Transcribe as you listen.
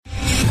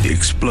The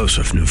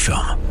explosive new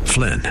film,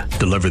 Flynn,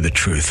 deliver the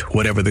truth,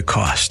 whatever the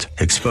cost,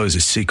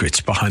 exposes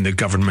secrets behind the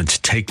government's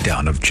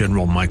takedown of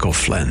General Michael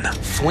Flynn.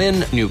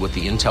 Flynn knew what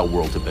the intel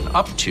world had been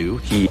up to.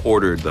 He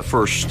ordered the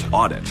first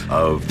audit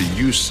of the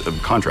use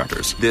of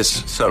contractors.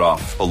 This set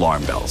off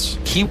alarm bells.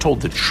 He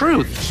told the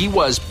truth. He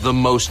was the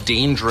most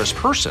dangerous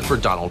person for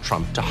Donald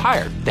Trump to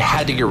hire. They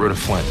had to get rid of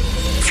Flynn.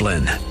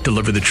 Flynn,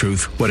 deliver the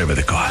truth, whatever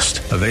the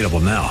cost. Available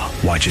now.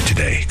 Watch it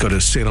today. Go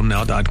to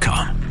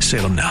salemnow.com.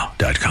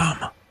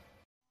 salemnow.com.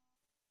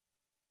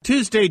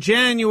 Tuesday,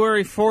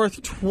 January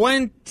 4th,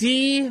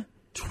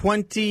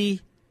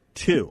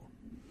 2022.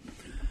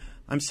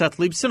 I'm Seth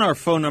Leibson. Our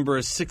phone number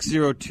is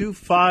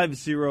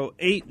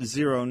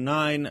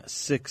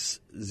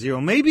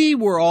 602-508-0960. Maybe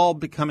we're all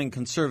becoming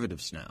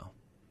conservatives now.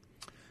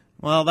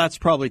 Well, that's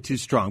probably too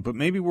strong, but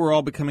maybe we're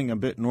all becoming a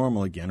bit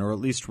normal again, or at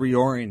least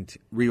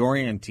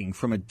reorienting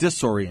from a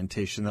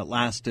disorientation that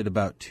lasted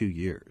about 2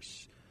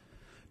 years.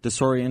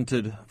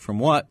 Disoriented from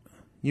what,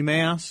 you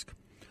may ask?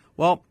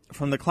 Well,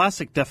 from the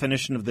classic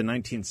definition of the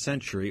 19th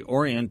century,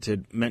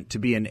 oriented meant to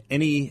be in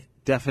any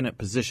definite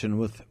position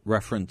with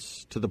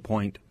reference to the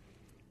point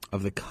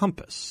of the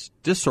compass.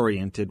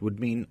 Disoriented would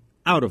mean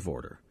out of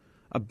order,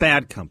 a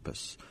bad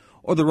compass,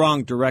 or the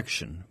wrong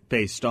direction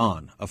based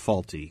on a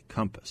faulty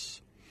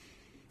compass.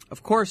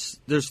 Of course,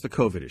 there's the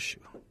COVID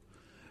issue.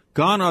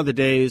 Gone are the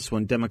days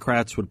when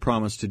Democrats would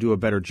promise to do a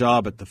better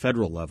job at the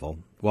federal level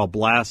while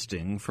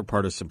blasting, for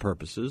partisan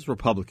purposes,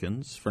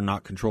 Republicans for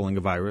not controlling a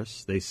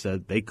virus they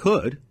said they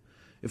could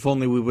if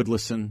only we would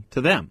listen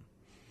to them.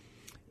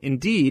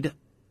 Indeed,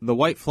 the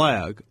white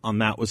flag on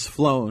that was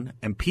flown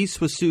and peace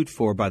was sued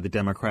for by the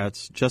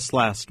Democrats just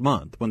last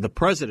month when the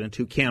president,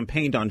 who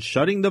campaigned on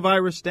shutting the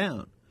virus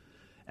down,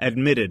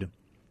 admitted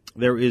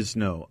there is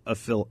no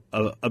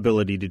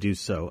ability to do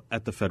so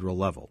at the federal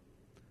level.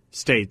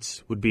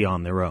 States would be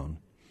on their own.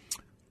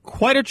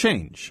 Quite a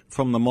change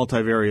from the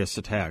multivarious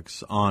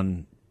attacks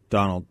on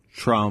Donald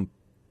Trump,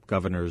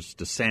 Governors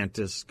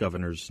DeSantis,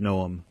 Governors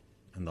Noem,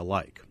 and the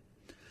like.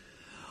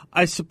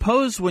 I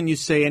suppose when you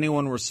say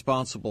anyone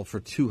responsible for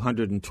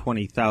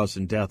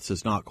 220,000 deaths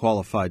is not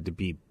qualified to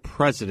be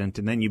president,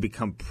 and then you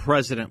become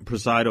president and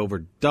preside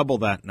over double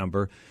that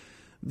number,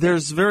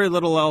 there's very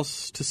little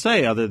else to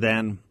say other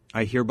than,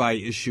 I hereby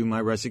issue my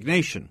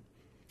resignation,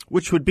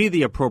 which would be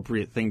the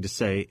appropriate thing to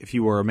say if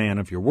you were a man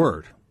of your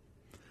word.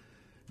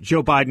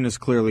 Joe Biden is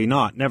clearly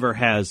not, never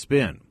has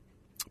been.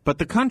 But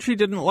the country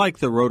didn't like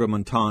the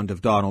rhodomontade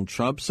of Donald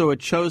Trump, so it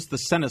chose the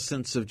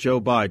senescence of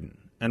Joe Biden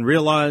and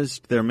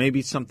realized there may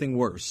be something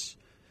worse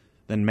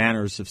than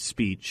manners of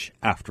speech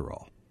after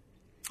all.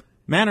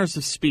 Manners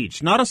of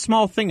speech, not a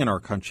small thing in our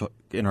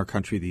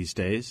country these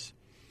days.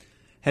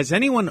 Has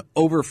anyone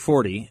over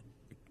 40,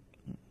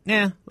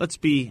 let's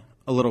be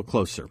a little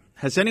closer.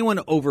 Has anyone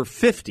over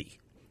 50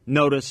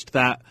 noticed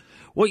that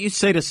what you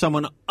say to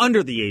someone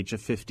under the age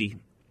of 50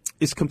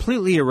 is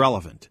completely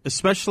irrelevant,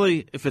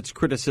 especially if it's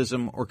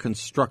criticism or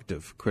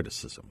constructive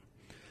criticism?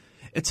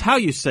 It's how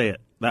you say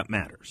it that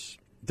matters.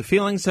 The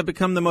feelings have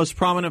become the most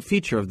prominent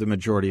feature of the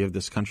majority of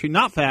this country.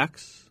 Not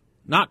facts,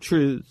 not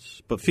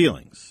truths, but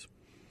feelings.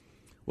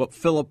 What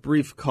Philip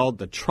Reif called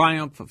the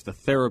triumph of the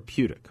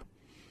therapeutic.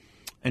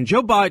 And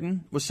Joe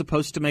Biden was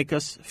supposed to make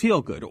us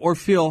feel good, or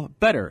feel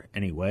better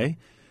anyway.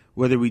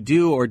 Whether we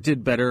do or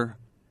did better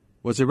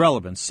was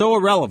irrelevant. So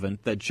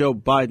irrelevant that Joe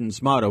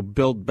Biden's motto,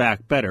 Build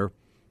Back Better,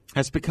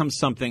 has become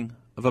something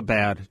of a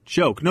bad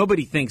joke.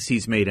 Nobody thinks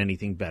he's made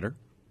anything better,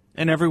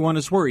 and everyone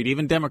is worried,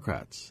 even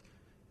Democrats,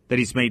 that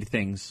he's made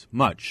things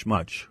much,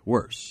 much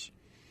worse.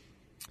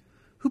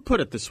 Who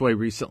put it this way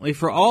recently?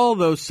 For all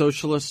those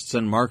socialists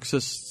and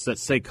Marxists that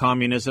say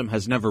communism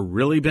has never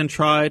really been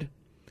tried,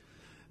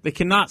 they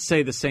cannot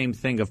say the same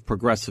thing of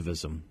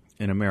progressivism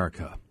in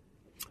America.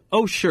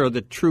 Oh, sure,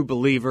 the true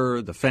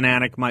believer, the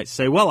fanatic might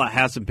say, well, it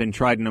hasn't been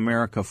tried in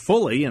America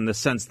fully in the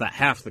sense that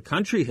half the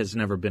country has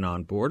never been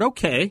on board.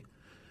 Okay.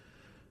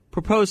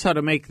 Propose how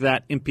to make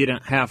that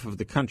impudent half of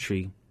the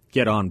country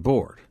get on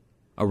board.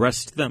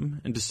 Arrest them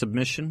into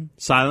submission,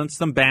 silence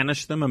them,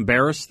 banish them,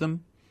 embarrass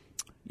them.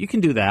 You can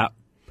do that.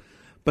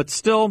 But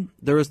still,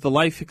 there is the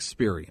life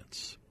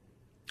experience.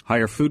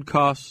 Higher food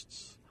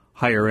costs,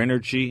 higher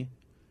energy,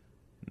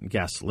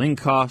 gasoline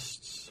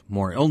costs,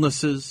 more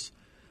illnesses,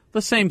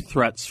 the same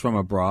threats from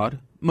abroad,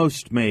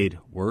 most made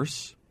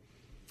worse.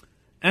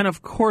 And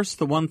of course,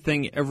 the one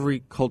thing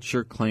every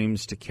culture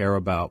claims to care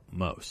about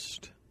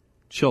most,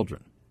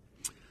 children.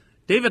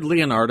 David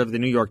Leonard of the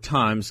New York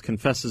Times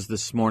confesses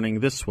this morning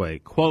this way,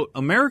 quote,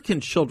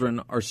 American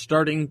children are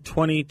starting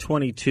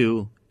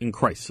 2022 in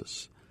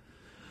crisis.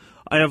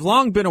 I have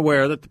long been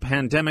aware that the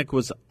pandemic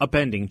was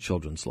upending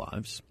children's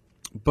lives.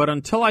 But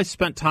until I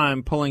spent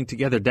time pulling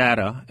together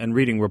data and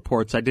reading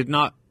reports, I did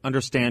not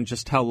understand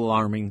just how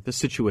alarming the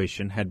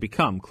situation had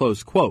become,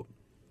 close quote.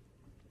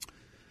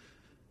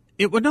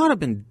 It would not have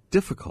been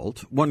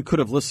difficult. One could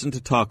have listened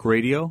to talk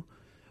radio.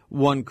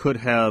 One could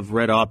have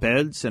read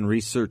op-eds and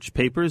research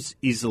papers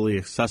easily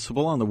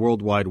accessible on the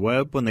World Wide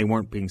Web when they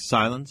weren't being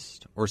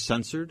silenced or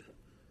censored.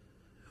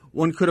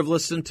 One could have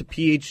listened to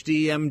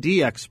PhD,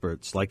 MD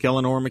experts like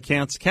Eleanor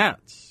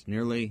McCants-Katz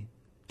nearly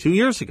 2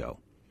 years ago.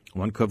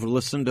 One could have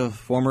listened to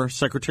former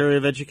Secretary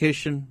of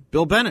Education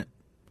Bill Bennett,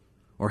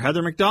 or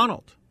Heather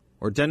McDonald,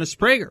 or Dennis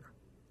Prager,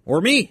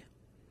 or me.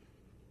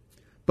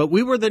 But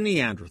we were the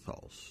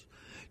Neanderthals.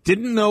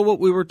 Didn't know what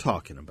we were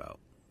talking about.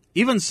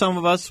 Even some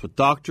of us with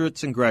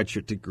doctorates and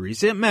graduate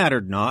degrees, it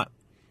mattered not.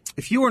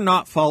 If you were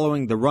not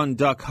following the run,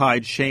 duck,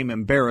 hide, shame,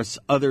 embarrass,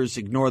 others,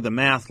 ignore the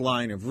math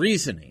line of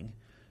reasoning,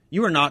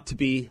 you are not to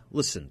be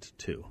listened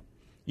to.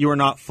 You are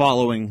not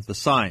following the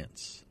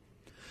science.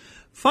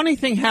 Funny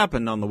thing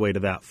happened on the way to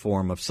that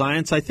form of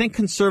science. I think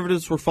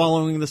conservatives were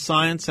following the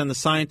science and the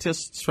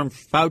scientists from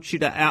Fauci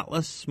to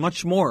Atlas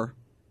much more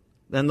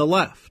than the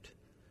left.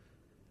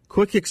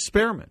 Quick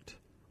experiment.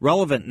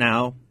 Relevant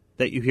now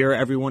that you hear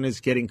everyone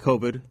is getting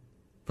COVID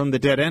from the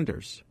dead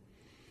enders.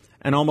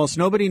 And almost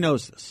nobody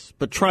knows this,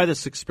 but try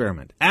this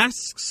experiment.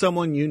 Ask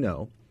someone you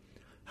know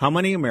how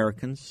many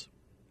Americans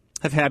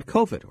have had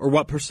COVID, or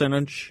what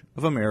percentage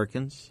of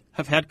Americans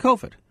have had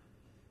COVID.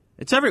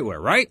 It's everywhere,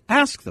 right?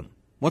 Ask them.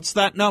 What's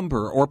that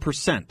number or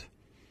percent?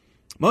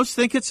 Most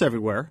think it's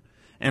everywhere,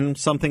 and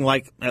something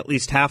like at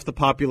least half the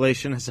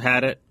population has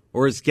had it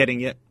or is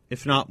getting it,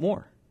 if not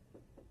more.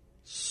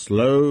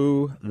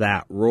 Slow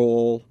that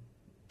roll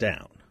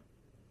down.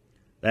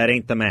 That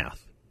ain't the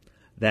math.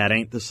 That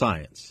ain't the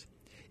science.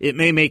 It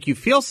may make you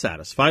feel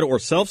satisfied or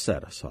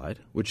self-satisfied,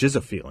 which is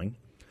a feeling,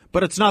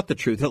 but it's not the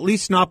truth, at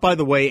least not by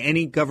the way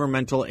any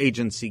governmental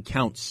agency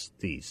counts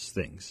these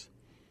things.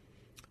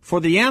 For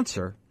the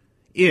answer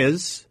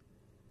is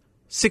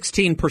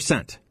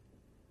 16%.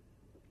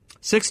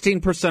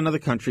 16% of the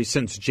country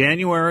since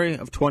January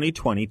of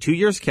 2020, 2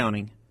 years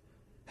counting,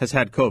 has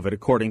had COVID,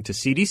 according to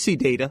CDC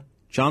data,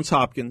 Johns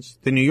Hopkins,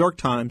 the New York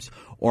Times,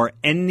 or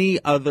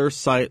any other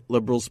site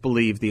liberals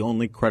believe the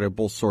only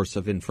credible source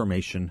of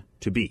information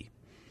to be.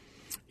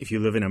 If you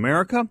live in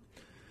America,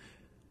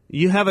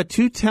 you have a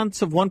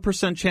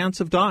 0.2% chance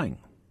of dying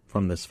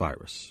from this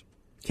virus.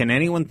 Can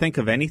anyone think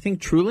of anything,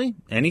 truly?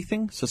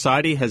 Anything?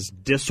 Society has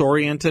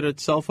disoriented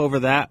itself over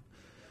that.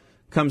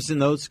 Comes in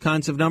those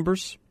kinds of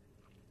numbers.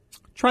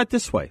 Try it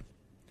this way.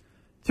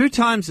 3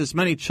 times as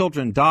many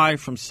children die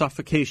from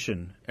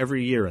suffocation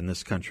every year in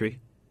this country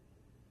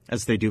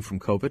as they do from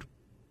COVID.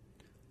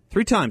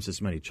 3 times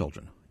as many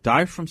children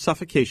die from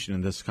suffocation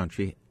in this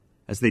country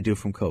as they do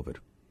from COVID.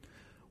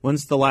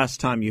 When's the last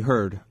time you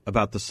heard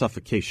about the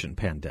suffocation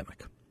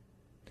pandemic?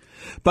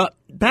 But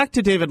back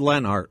to David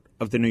Lenhart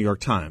of the New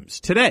York Times.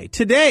 Today,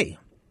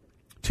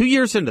 2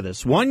 years into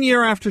this, 1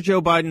 year after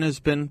Joe Biden has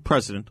been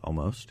president,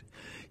 almost,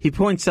 he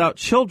points out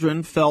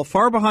children fell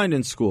far behind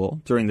in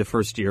school during the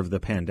first year of the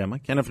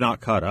pandemic and have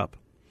not caught up.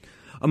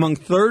 Among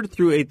 3rd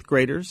through 8th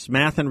graders,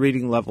 math and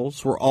reading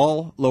levels were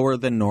all lower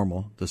than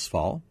normal this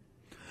fall.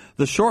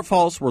 The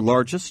shortfalls were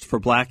largest for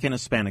Black and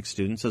Hispanic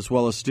students, as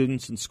well as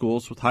students in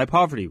schools with high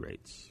poverty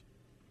rates.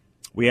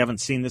 We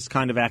haven't seen this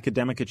kind of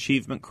academic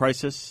achievement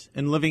crisis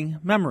in living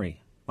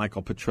memory,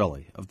 Michael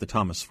Petrilli of the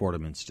Thomas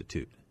Fordham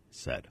Institute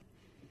said.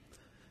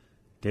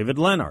 David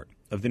Lenhart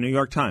of the New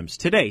York Times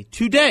today,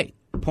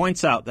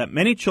 points out that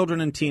many children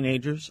and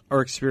teenagers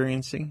are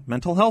experiencing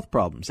mental health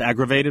problems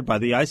aggravated by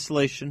the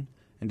isolation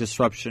and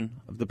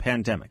disruption of the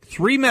pandemic.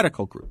 3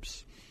 medical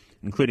groups,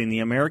 including the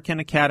American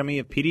Academy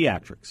of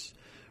Pediatrics,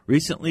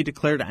 recently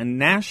declared a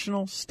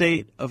national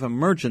state of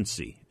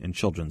emergency in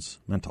children's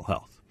mental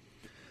health.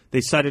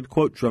 They cited,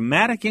 quote,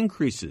 dramatic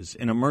increases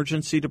in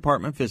emergency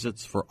department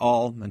visits for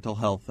all mental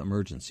health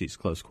emergencies,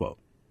 close quote.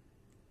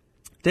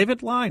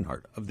 David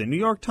Lenhart of the New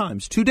York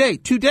Times today,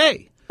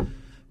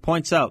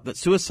 points out that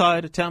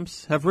suicide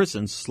attempts have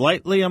risen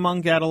slightly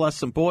among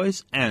adolescent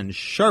boys and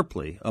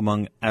sharply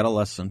among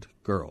adolescent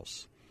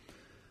girls.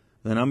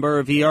 The number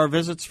of ER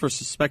visits for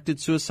suspected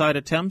suicide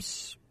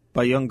attempts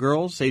by young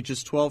girls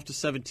ages 12 to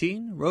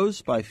 17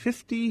 rose by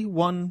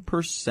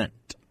 51%.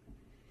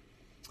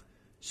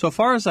 So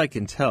far as I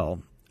can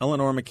tell,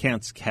 Eleanor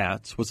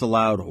McCants-Katz was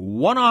allowed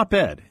one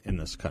op-ed in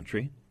this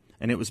country,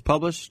 and it was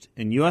published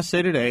in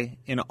USA Today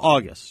in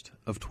August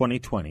of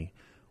 2020,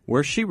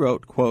 where she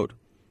wrote, quote,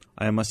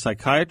 I am a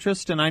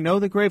psychiatrist and I know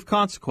the grave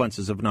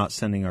consequences of not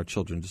sending our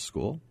children to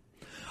school.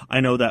 I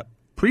know that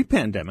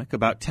pre-pandemic,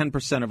 about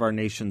 10% of our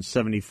nation's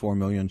 74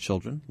 million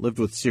children lived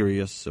with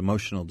serious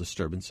emotional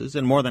disturbances,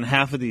 and more than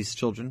half of these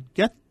children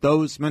get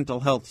those mental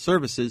health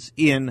services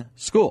in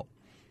school.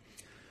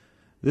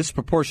 This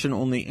proportion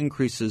only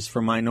increases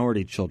for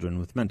minority children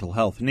with mental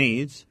health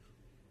needs.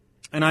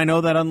 And I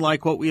know that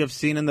unlike what we have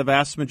seen in the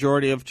vast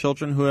majority of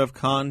children who have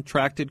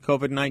contracted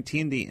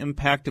COVID-19, the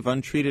impact of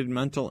untreated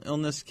mental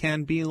illness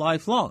can be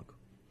lifelong.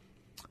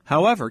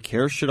 However,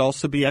 care should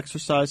also be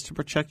exercised to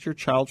protect your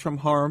child from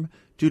harm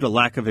due to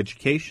lack of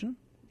education,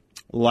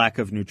 lack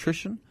of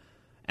nutrition,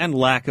 and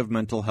lack of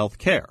mental health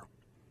care.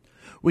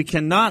 We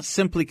cannot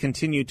simply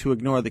continue to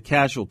ignore the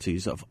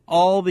casualties of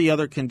all the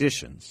other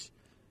conditions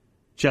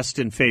just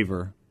in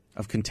favor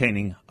of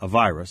containing a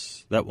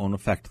virus that won't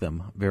affect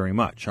them very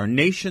much. Our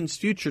nation's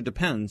future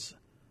depends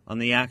on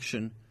the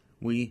action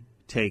we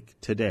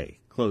take today.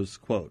 close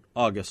quote,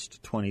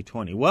 August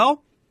 2020.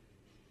 Well,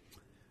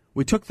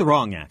 we took the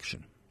wrong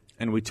action,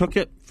 and we took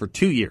it for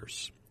 2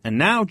 years. And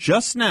now,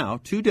 just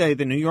now, today,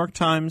 the New York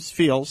Times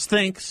feels,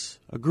 thinks,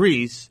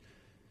 agrees,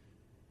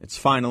 it's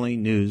finally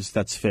news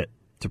that's fit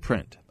to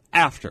print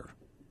after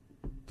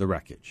the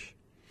wreckage.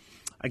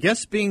 I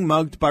guess being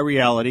mugged by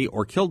reality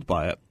or killed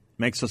by it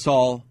makes us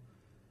all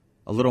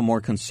a little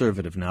more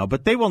conservative now,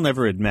 but they will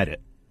never admit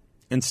it.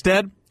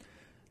 Instead,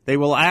 they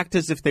will act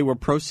as if they were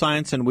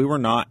pro-science and we were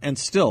not, and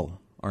still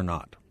are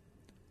not.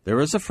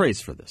 There is a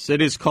phrase for this.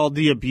 It is called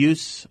the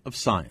abuse of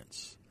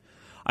science.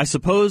 I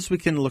suppose we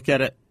can look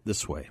at it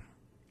this way.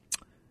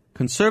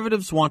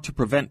 Conservatives want to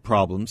prevent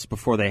problems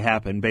before they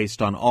happen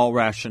based on all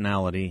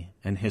rationality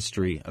and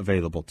history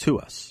available to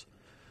us.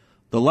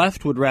 The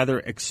left would rather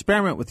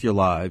experiment with your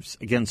lives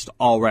against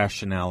all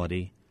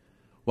rationality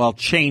while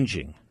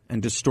changing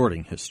and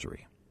distorting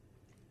history.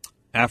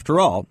 After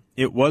all,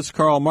 it was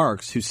Karl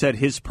Marx who said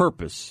his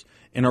purpose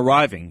in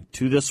arriving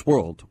to this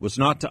world was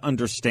not to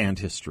understand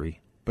history,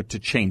 but to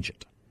change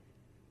it.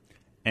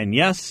 And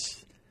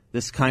yes,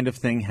 this kind of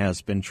thing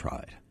has been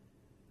tried.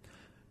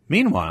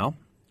 Meanwhile,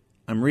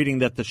 I'm reading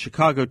that the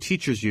Chicago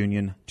Teachers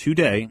Union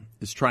today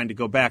is trying to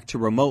go back to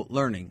remote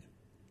learning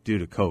due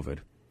to COVID.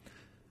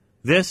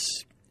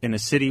 This in a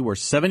city where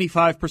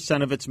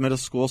 75% of its middle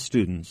school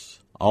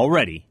students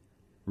already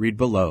read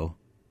below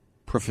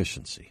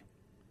proficiency.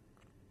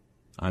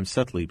 I'm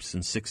Seth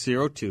Leibson,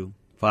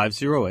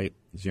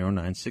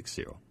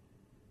 602-508-0960.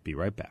 Be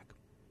right back.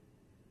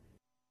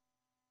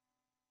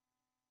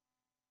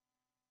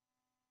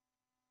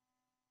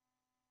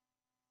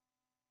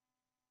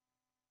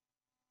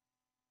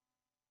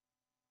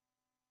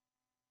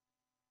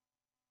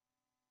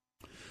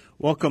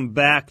 Welcome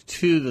back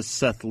to the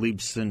Seth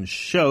Leibson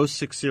Show,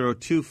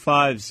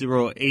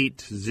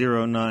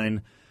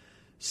 602-508-0960.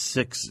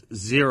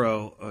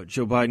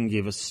 Joe Biden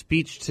gave a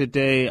speech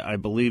today. I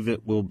believe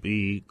it will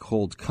be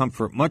cold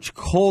comfort, much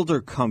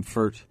colder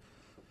comfort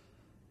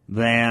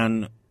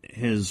than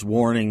his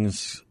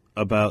warnings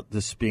about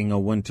this being a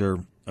winter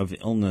of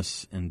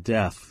illness and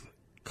death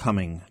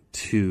coming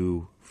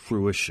to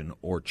fruition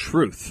or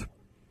truth.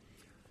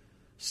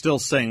 Still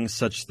saying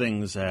such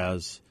things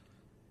as,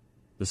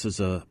 this is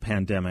a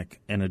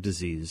pandemic and a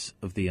disease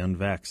of the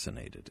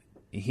unvaccinated.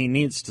 He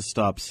needs to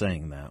stop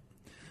saying that.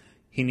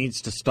 He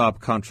needs to stop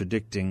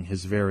contradicting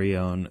his very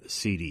own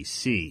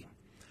CDC.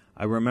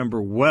 I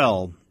remember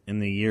well in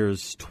the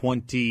years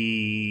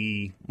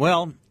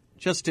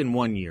just in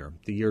 1 year,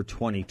 the year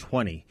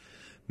 2020,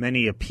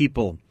 many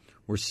people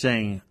were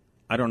saying,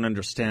 I don't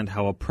understand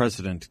how a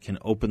president can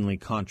openly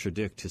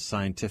contradict his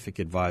scientific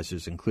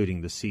advisors, including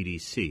the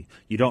CDC.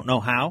 You don't know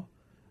how?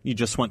 You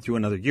just went through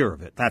another year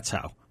of it. That's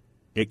how.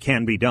 It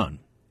can be done.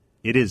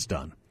 It is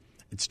done.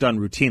 It's done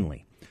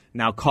routinely.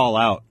 Now call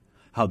out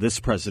how this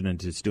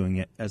president is doing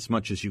it as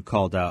much as you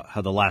called out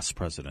how the last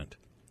president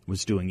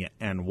was doing it.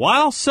 And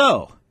while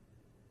so,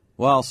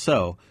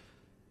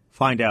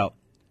 find out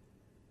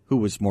who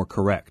was more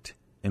correct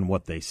in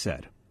what they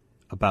said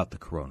about the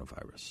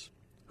coronavirus.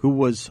 Who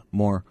was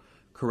more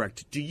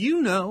correct? Do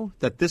you know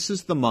that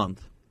this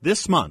month,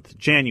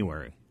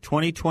 January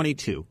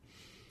 2022,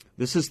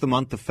 this is the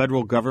month the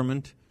federal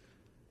government,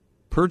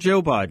 per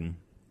Joe Biden,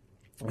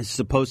 is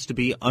supposed to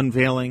be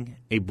unveiling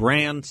a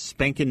brand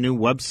spanking new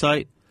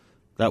website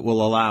that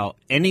will allow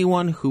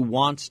anyone who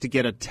wants to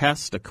get a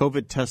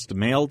COVID test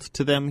mailed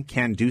to them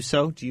can do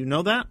so. Do you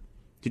know that?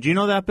 Did you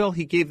know that, Bill?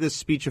 He gave this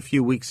speech a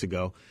few weeks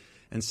ago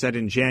and said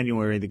in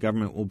January the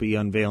government will be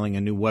unveiling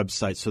a new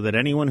website so that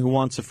anyone who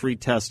wants a free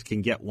test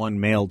can get one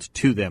mailed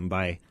to them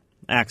by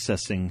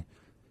accessing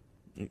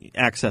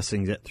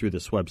it through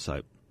this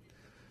website.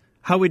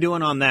 How are we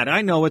doing on that?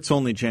 I know it's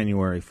only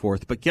January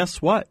 4th, but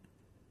guess what?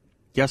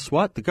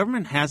 The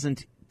government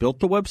hasn't built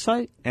the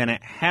website, and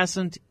it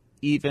hasn't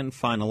even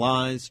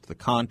finalized the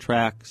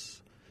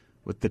contracts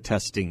with the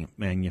testing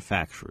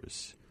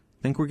manufacturers.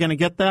 Think we're going to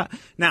get that?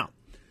 Now,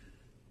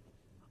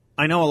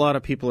 I know a lot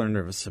of people are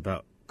nervous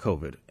about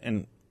COVID,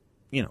 and,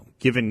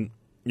 given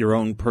your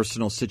own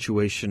personal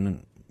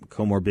situation,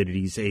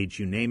 comorbidities, age,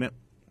 you name it,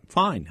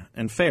 fine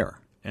and fair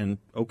and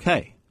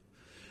okay.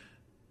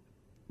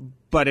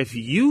 But if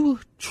you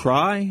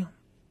try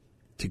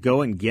to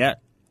go and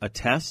get a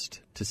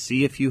test to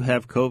see if you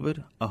have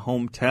COVID, a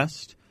home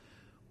test,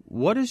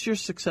 what is your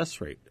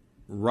success rate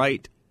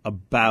right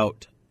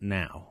about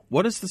now?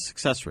 What is the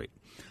success rate?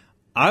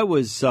 I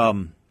was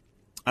in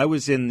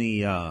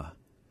the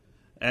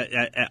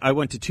I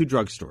went to 2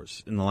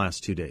 drugstores in the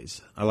last 2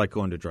 days. I like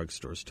going to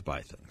drugstores to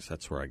buy things.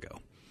 That's where I go.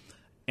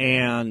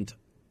 And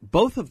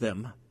both of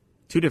them,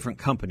 2 different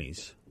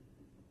companies,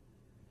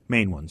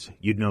 main ones,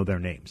 you'd know their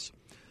names.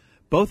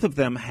 Both of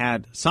them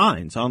had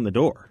signs on the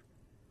door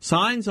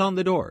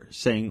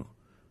saying,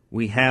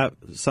 we have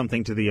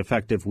something to the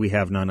effect of, we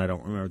have none, I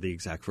don't remember the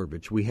exact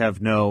verbiage, we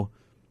have no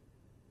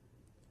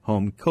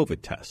home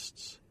COVID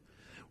tests,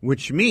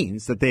 which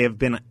means that they have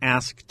been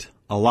asked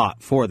a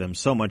lot for them,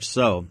 so much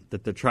so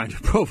that they're trying to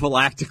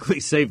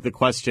prophylactically save the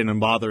question and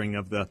bothering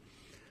of the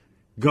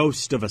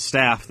ghost of a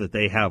staff that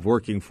they have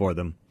working for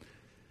them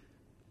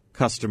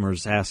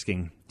customers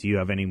asking, do you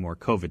have any more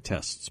COVID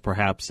tests,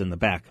 perhaps in the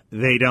back?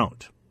 They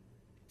don't.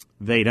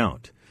 They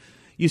don't.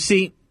 You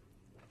see,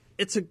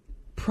 it's a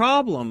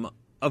problem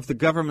of the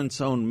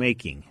government's own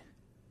making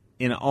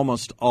in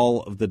almost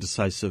all of the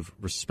decisive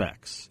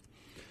respects.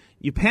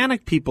 You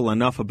panic people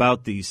enough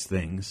about these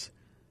things,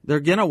 they're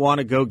going to want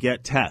to go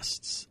get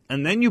tests.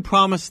 And then you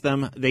promise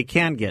them they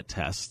can get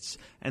tests,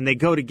 and they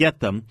go to get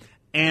them.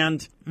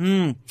 And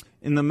in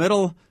the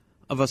middle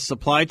of a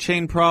supply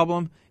chain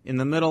problem, in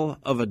the middle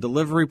of a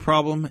delivery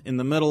problem, in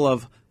the middle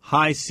of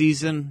high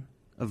season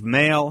of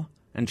mail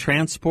and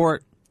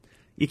transport,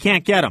 you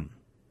can't get them.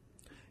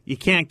 You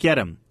can't get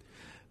them.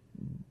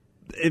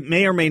 It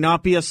may or may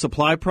not be a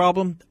supply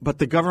problem, but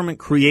the government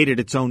created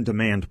its own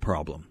demand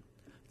problem.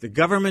 The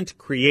government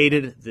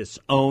created this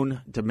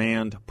own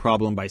demand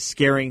problem by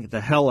scaring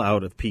the hell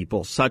out of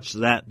people such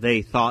that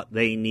they thought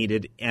they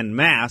needed en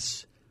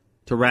masse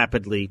to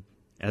rapidly,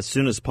 as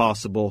soon as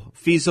possible,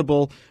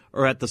 feasible,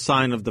 or at the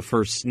sign of the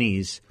first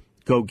sneeze,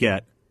 go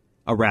get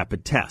a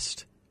rapid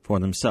test for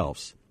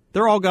themselves.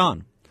 They're all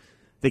gone.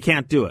 They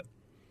can't do it.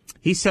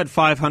 He said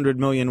 500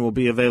 million will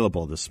be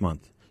available this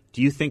month.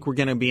 Do you think we're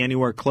going to be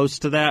anywhere close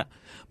to that?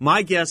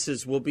 My guess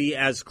is we'll be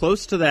as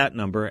close to that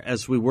number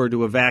as we were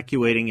to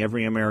evacuating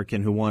every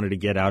American who wanted to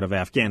get out of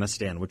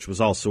Afghanistan, which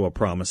was also a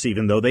promise,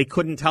 even though they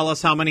couldn't tell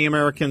us how many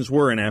Americans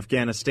were in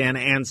Afghanistan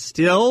and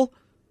still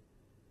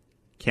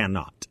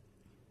cannot.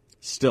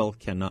 Still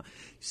cannot.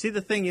 See,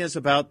 the thing is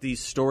about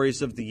these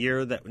stories of the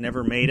year that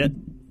never made it,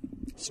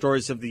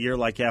 stories of the year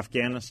like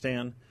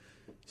Afghanistan,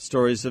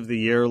 stories of the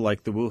year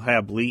like the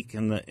Wuhan leak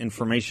and the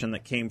information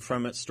that came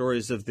from it,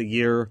 stories of the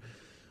year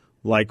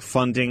like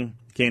funding,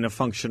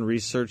 gain-of-function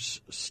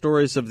research,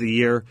 stories of the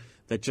year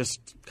that just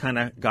kind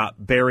of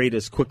got buried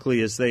as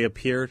quickly as they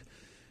appeared.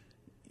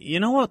 You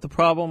know what the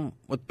problem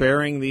with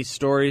burying these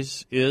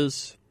stories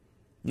is?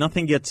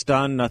 Nothing gets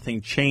done,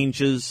 nothing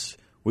changes.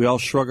 We all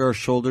shrug our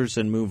shoulders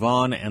and move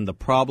on, and the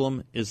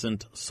problem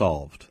isn't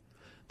solved.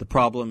 The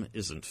problem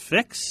isn't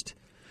fixed.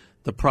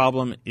 The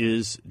problem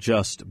is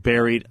just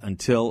buried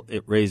until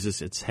it raises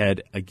its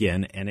head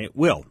again, and it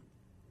will.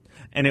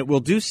 And it will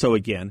do so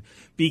again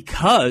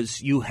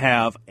because you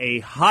have a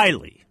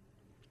highly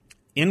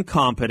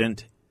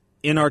incompetent,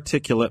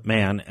 inarticulate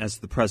man as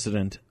the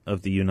President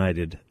of the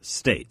United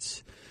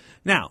States.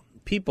 Now,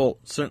 people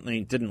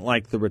certainly didn't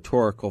like the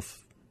rhetorical,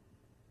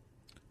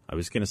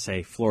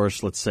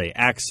 flourish, let's say,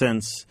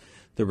 accents,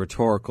 the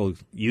rhetorical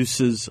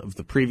uses of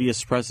the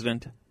previous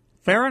president.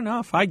 Fair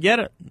enough. I get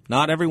it.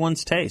 Not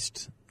everyone's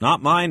taste.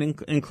 Not mine,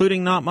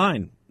 including not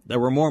mine. There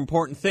were more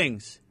important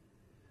things,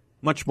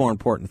 much more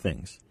important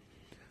things.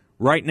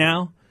 Right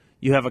now,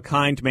 you have a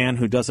kind man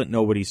who doesn't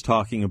know what he's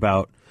talking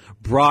about,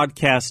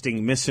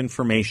 broadcasting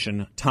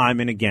misinformation time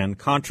and again,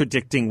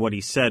 contradicting what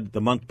he said the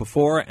month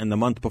before and the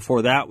month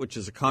before that, which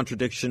is a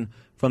contradiction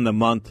from the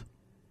month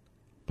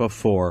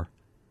before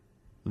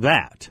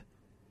that.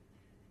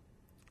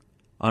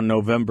 On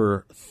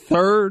November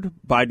 3rd,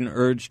 Biden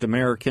urged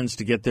Americans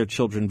to get their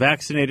children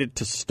vaccinated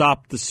to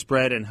stop the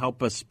spread and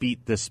help us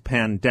beat this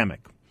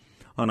pandemic.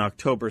 On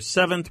October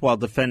 7th, while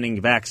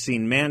defending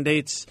vaccine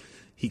mandates,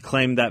 he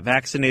claimed that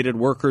vaccinated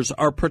workers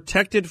are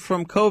protected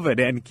from COVID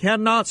and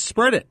cannot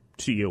spread it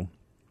to you.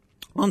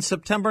 On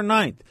September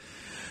 9th,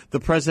 the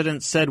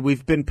president said,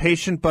 "We've been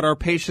patient, but our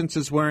patience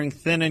is wearing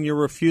thin and your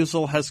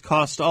refusal has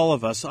cost all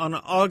of us." On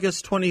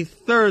August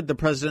 23rd, the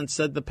president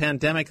said the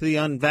pandemic of the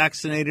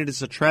unvaccinated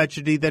is a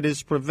tragedy that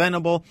is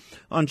preventable.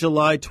 On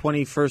July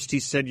 21st, he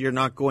said, "You're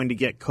not going to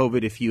get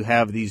COVID if you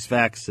have these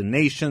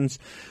vaccinations."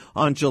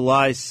 On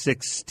July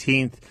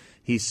 16th,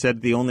 he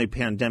said the only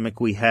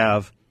pandemic we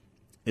have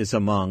is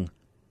among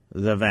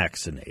the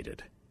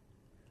vaccinated.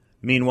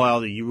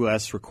 Meanwhile, the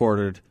U.S.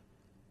 recorded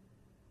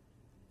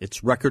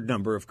its record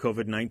number of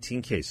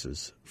COVID-19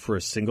 cases for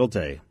a single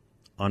day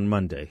on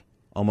Monday,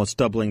 almost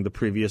doubling the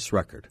previous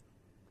record,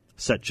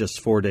 set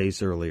just 4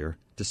 days earlier,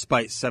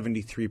 despite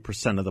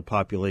 73% of the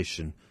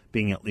population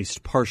being at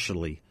least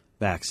partially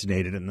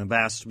vaccinated, and the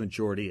vast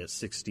majority at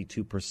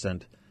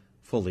 62%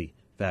 fully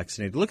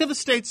vaccinated. Look at the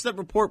states that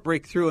report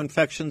breakthrough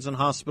infections and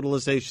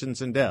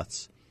hospitalizations and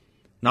deaths.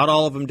 Not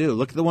all of them do.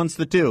 Look at the ones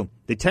that do.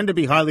 They tend to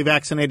be highly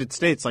vaccinated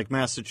states like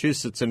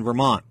Massachusetts and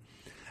Vermont.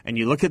 And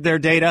you look at their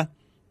data,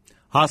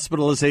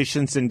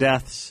 hospitalizations and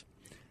deaths,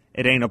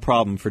 it ain't a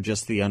problem for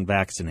just the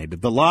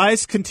unvaccinated. The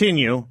lies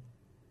continue,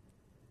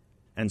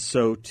 and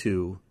so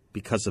too,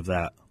 because of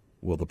that,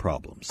 will the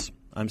problems.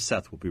 I'm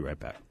Seth. We'll be right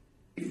back.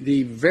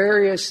 The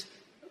various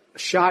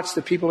shots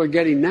that people are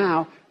getting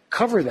now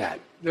cover that.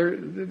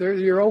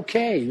 You're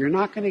okay. You're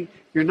not going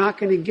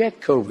to get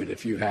COVID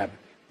if you have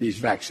these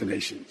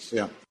vaccinations.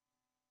 Yeah.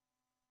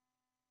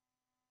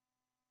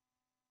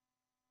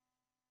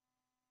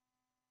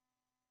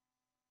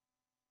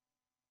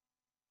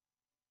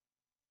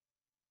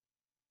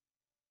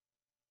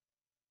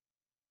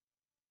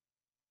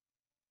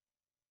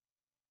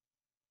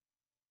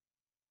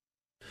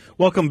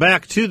 Welcome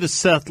back to the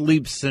Seth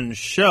Leibsohn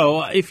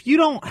Show. If you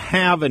don't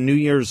have a New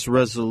Year's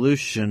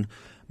resolution,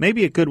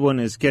 Maybe a good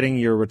one is getting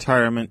your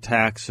retirement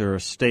tax or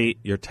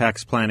your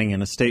tax planning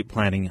and estate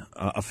planning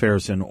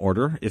affairs in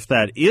order. If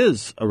that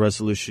is a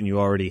resolution you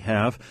already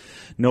have,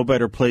 no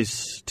better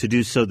place to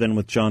do so than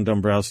with John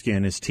Dombrowski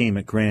and his team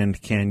at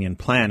Grand Canyon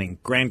Planning.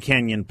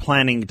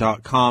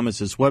 GrandCanyonPlanning.com is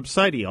his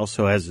website. He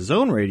also has his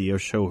own radio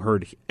show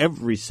heard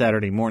every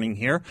Saturday morning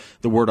here,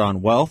 The Word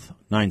on Wealth,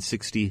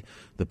 960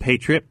 The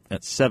Patriot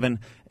at 7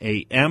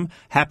 a.m.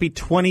 Happy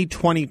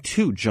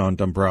 2022, John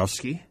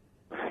Dombrowski.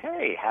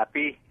 Hey,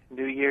 happy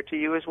New Year to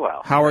you as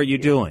well. How are you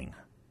doing?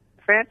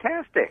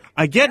 Fantastic.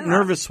 I get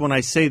nervous when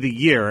I say the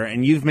year,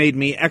 and you've made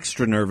me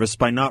extra nervous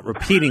by not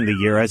repeating the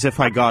year as if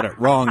I got it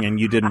wrong and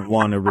you didn't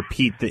want to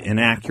repeat the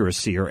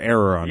inaccuracy or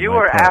error on my part. You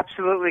are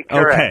absolutely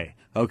correct.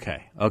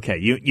 Okay.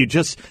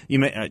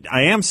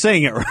 I am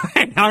saying it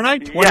right, aren't I?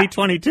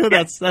 2022.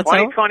 That's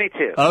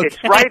 2022. Okay.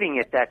 It's writing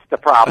it that's the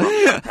problem.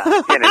 You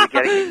got to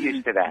get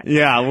used to that.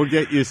 Yeah, we'll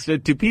get used to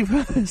it. Do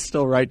people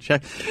still write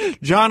checks?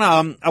 John,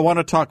 I want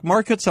to talk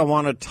markets. I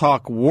want to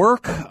talk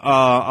work.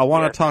 I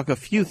want to talk a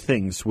few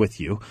things with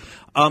you.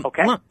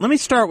 Okay. Let me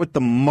start with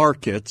the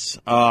markets.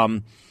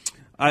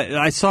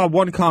 I saw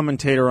one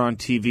commentator on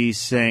TV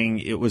saying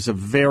it was a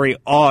very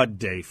odd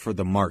day for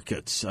the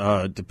markets.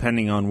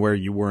 Depending on where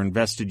you were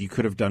invested, you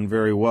could have done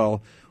very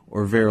well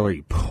or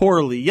very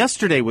poorly.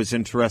 Yesterday was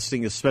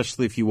interesting,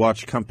 especially if you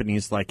watch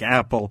companies like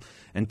Apple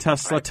and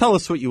Tesla. Right. Tell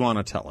us what you want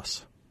to tell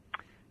us.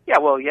 Yeah,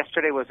 well,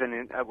 yesterday was an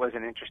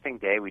interesting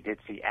day. We did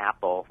see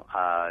Apple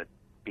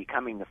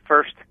becoming the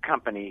first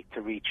company to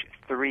reach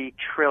 $3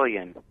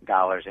 trillion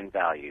in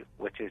value,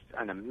 which is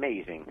an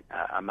amazing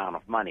amount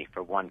of money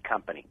for one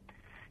company.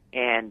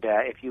 And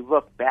if you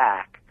look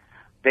back,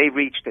 they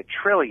reached $1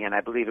 trillion,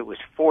 I believe it was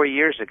 4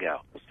 years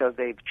ago. So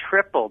they've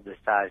tripled the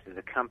size of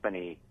the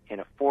company in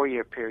a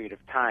 4-year period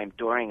of time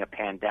during a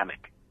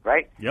pandemic,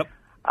 right? Yep.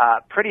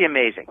 Pretty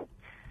amazing.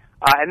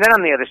 And then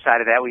on the other side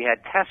of that, we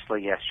had Tesla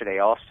yesterday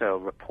also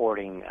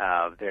reporting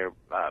their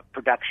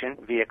production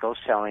vehicles,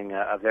 selling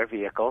of their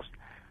vehicles,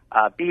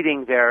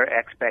 beating their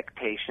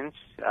expectations.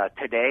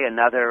 Today,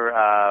 another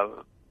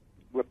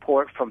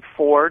report from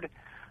Ford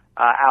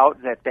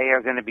out that they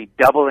are going to be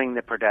doubling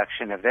the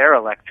production of their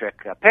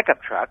electric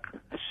pickup truck.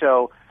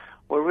 So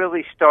we're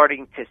really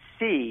starting to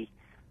see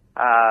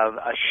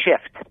a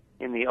shift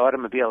in the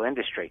automobile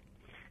industry.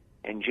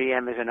 And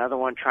GM is another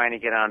one trying to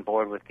get on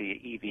board with the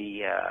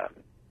EV,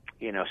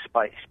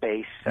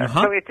 space.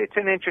 So it's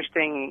an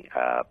interesting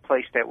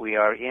place that we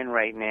are in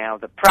right now.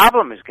 The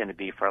problem is going to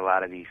be for a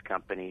lot of these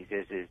companies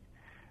is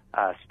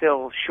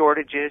still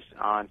shortages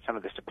on some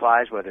of the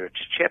supplies, whether it's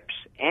chips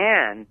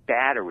and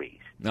batteries.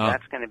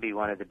 That's going to be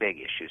one of the big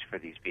issues for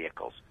these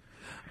vehicles.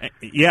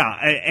 Yeah,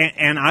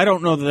 and I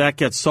don't know that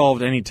gets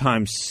solved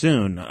anytime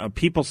soon.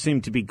 People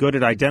seem to be good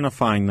at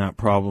identifying that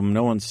problem.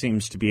 No one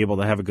seems to be able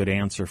to have a good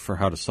answer for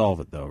how to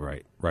solve it, though,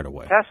 right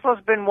away.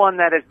 Tesla's been one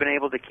that has been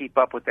able to keep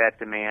up with that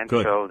demand.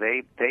 Good. So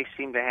they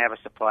seem to have a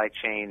supply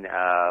chain.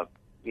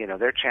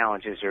 Their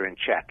challenges are in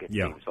check, it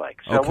seems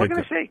like. So we're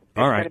going to see. It's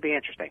going to be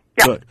interesting.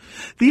 Yeah. Good.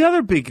 The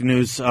other big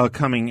news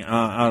coming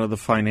out of the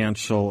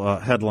financial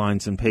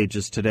headlines and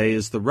pages today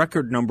is the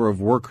record number of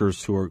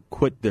workers who are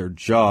quit their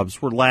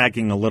jobs. We're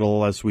lagging a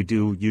little, as we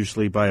do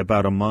usually, by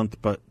about a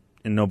month, but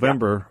in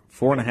November,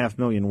 4.5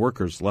 million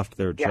workers left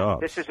their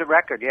jobs. This is a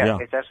record,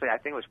 It's actually, I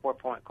think it was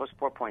close to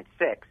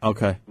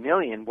 4.6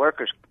 million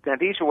workers. Now,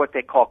 these are what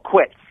they call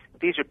quits.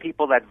 These are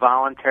people that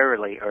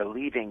voluntarily are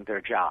leaving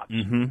their jobs.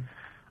 Mm-hmm.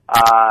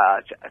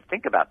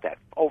 Think about that.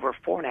 Over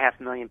 4.5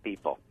 million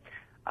people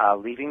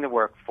leaving the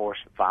workforce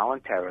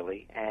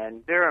voluntarily,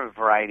 and there are a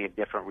variety of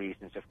different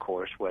reasons, of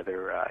course,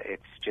 whether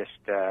it's just,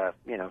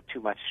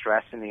 too much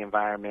stress in the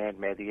environment.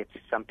 Maybe it's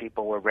some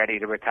people were ready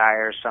to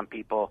retire. Some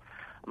people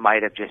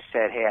might have just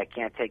said, hey, I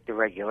can't take the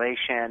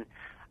regulation.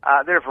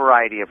 There are a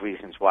variety of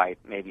reasons why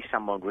maybe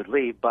someone would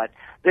leave, but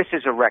this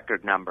is a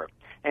record number.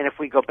 And if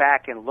we go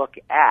back and look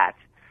at,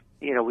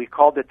 we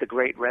called it the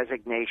Great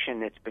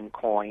Resignation. It's been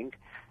coined.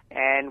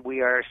 And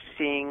we are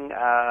seeing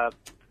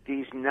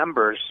these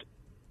numbers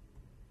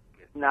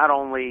not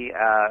only,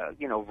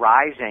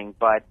 rising,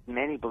 but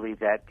many believe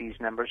that these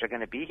numbers are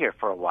going to be here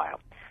for a while.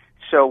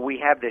 So we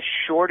have this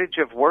shortage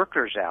of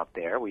workers out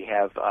there. We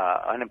have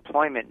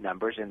unemployment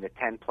numbers in the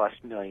 10-plus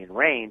million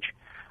range,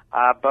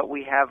 but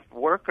we have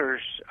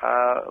workers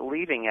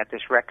leaving at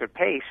this record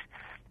pace.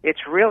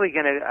 It's really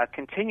going to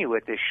continue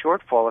with this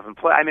shortfall of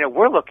employment. I mean,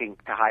 we're looking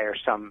to hire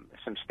some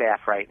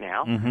staff right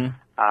now,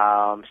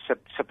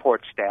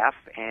 support staff,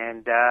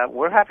 and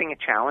we're having a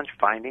challenge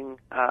finding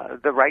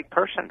the right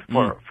person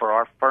for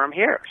our firm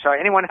here. So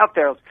anyone out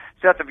there,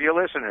 Seth, of your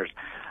listeners,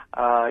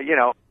 a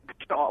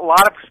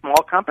lot of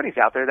small companies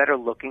out there that are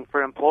looking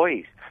for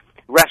employees.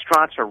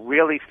 Restaurants are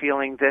really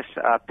feeling this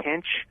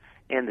pinch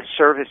in the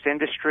service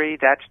industry.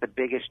 That's the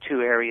biggest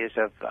two areas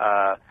of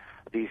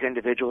these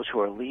individuals who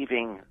are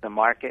leaving the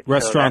market.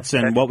 Restaurants, so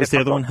that's and what was the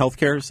other one?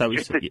 Healthcare? Is that what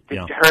you said?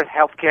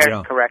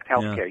 Healthcare, correct,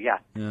 healthcare, yeah.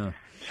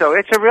 So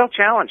it's a real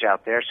challenge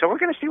out there. So we're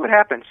going to see what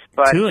happens.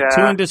 But two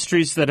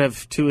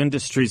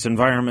industries,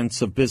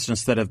 environments of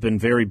business that have been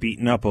very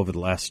beaten up over the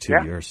last 2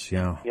 years.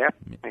 Yeah,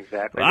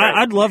 exactly.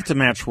 I'd love to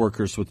match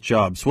workers with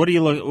jobs. What do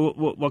you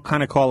what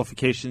kind of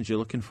qualifications are you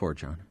looking for,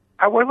 John?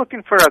 We're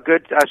looking for a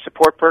good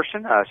support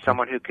person,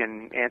 someone who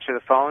can answer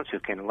the phones, who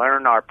can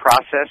learn our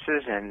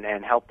processes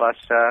and help us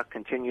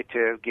continue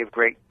to give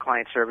great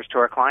client service to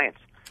our clients.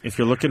 If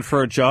you're looking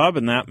for a job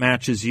and that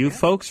matches you,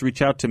 folks,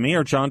 reach out to me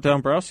or John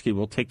Dombrowski.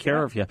 We'll take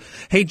care of you.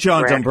 Hey,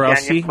 John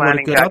Dombrowski, what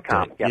a good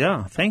update. Yep.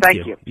 Yeah, thank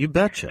you. You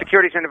betcha.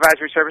 Securities and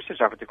advisory services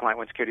offered to Client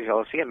One Securities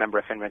LLC, a member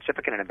of FINRA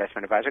and an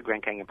investment advisor,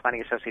 Grand Canyon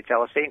Planning Associates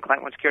LLC, and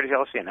Client One Securities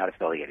LLC, and not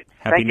affiliated.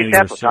 Happy New Year,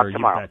 Year, We'll sir. talk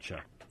tomorrow. You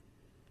betcha.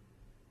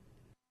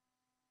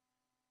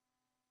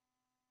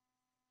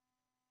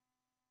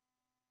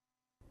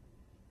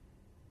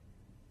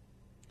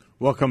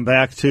 Welcome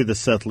back to the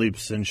Seth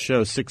Leibsohn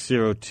Show,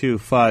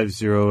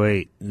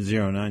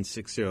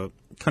 602-508-0960.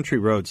 Country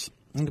roads.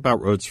 Think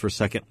about roads for a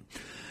second.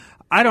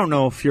 I don't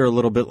know if you're a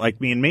little bit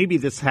like me, and maybe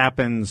this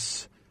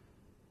happens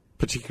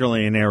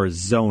particularly in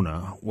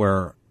Arizona,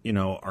 where,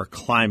 our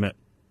climate,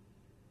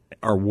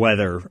 our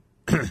weather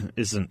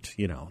isn't,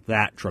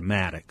 that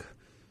dramatic.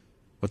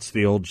 What's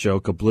the old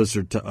joke? A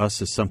blizzard to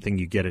us is something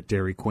you get at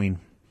Dairy Queen.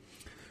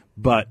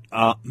 But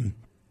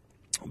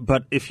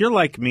if you're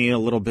like me a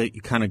little bit,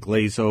 you kind of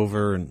glaze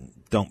over and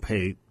don't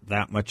pay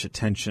that much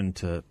attention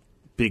to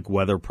big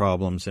weather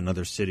problems in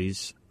other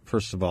cities.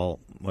 First of all,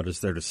 what is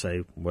there to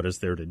say? What is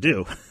there to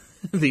do?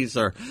 These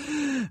are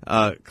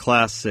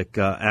classic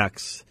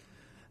acts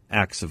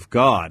of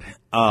God,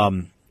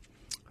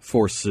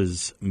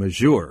 forces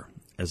majeure,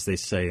 as they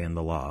say in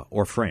the law,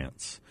 or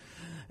France.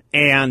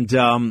 And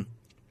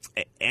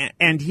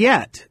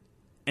yet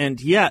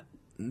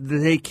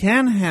they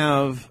can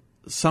have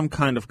some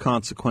kind of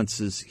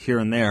consequences here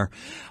and there.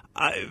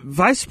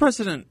 Vice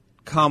President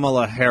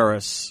Kamala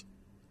Harris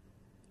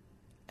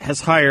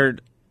has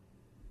hired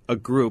a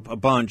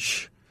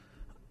bunch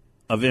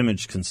of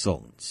image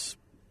consultants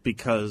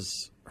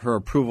because her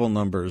approval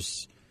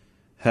numbers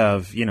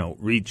have,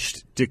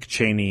 reached Dick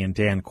Cheney and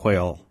Dan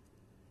Quayle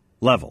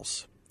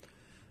levels,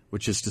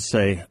 which is to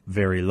say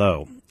very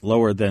low,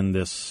 lower than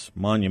this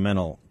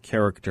monumental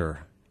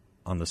character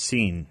on the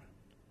scene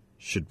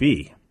should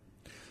be.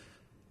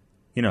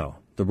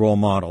 The role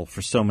model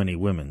for so many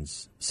women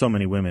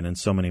and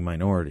so many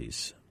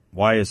minorities.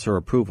 Why is her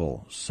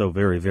approval so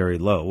very, very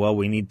low? Well,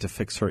 we need to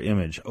fix her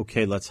image.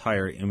 Okay, let's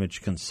hire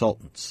image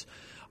consultants.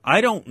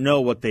 I don't know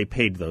what they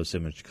paid those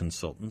image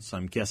consultants.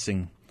 I'm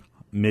guessing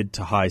mid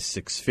to high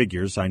six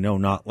figures. I know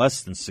not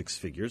less than six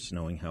figures,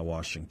 knowing how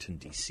Washington,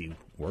 D.C.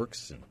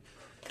 works and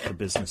the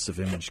business of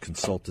image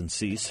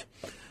consultancies.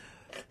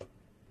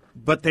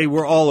 But they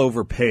were all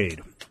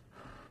overpaid.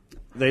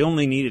 They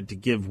only needed to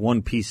give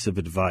one piece of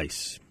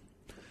advice.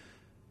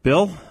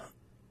 Bill,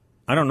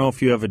 I don't know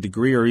if you have a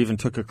degree or even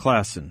took a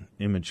class in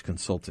image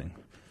consulting,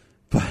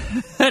 but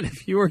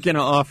if you were going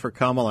to offer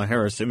Kamala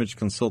Harris image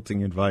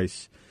consulting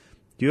advice,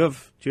 do you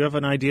have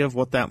an idea of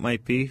what that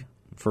might be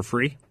for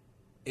free?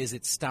 Is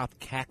it stop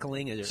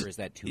cackling, or is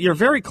that too? You're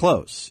very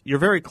close. You're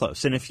very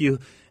close. And if you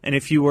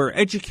were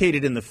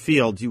educated in the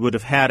field, you would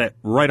have had it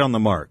right on the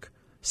mark.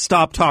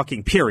 Stop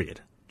talking.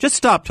 Period. Just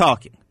stop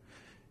talking.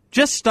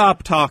 Just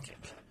stop talking.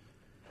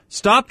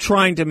 Stop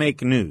trying to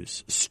make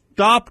news.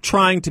 Stop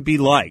trying to be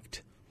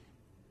liked.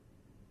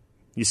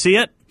 You see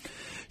it?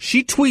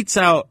 She tweets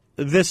out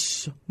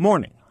this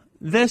morning,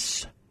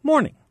 the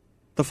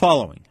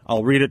following.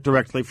 I'll read it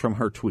directly from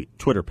her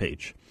Twitter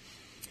page.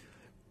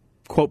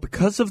 Quote,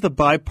 because of the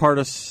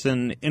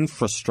bipartisan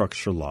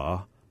infrastructure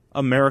law,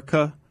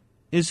 America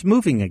is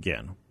moving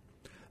again.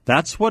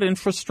 That's what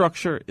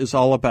infrastructure is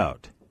all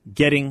about,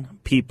 getting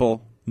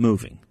people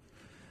moving.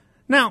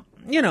 Now,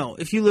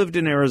 if you lived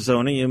in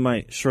Arizona, you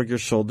might shrug your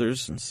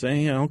shoulders and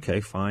say, yeah, okay,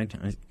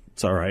 fine.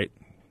 It's all right.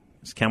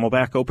 Is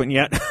Camelback open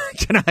yet?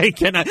 Can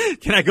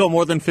I go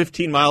more than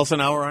 15 miles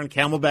an hour on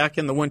Camelback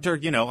in the winter?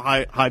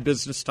 High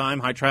business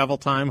time, high travel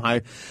time,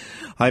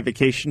 high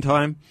vacation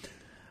time.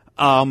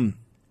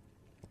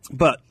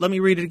 But let me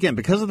read it again.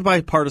 Because of the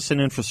bipartisan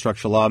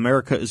infrastructure law,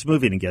 America is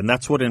moving again.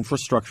 That's what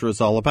infrastructure is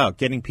all about,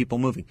 getting people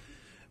moving.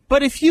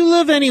 But if you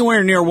live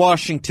anywhere near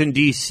Washington,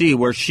 D.C.,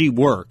 where she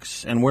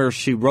works and where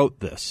she wrote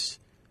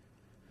this,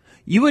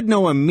 you would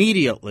know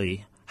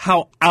immediately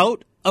how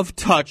out of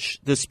touch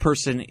this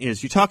person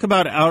is. You talk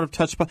about out of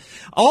touch.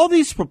 All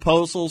these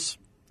proposals,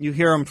 you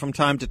hear them from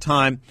time to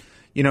time,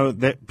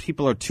 that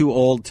people are too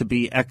old to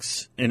be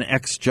an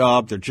X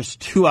job. They're just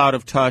too out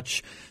of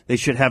touch. They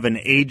should have an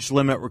age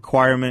limit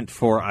requirement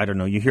for, I don't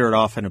know, you hear it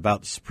often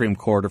about the Supreme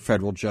Court or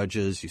federal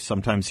judges. You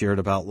sometimes hear it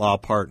about law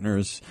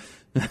partners.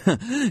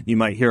 You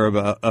might hear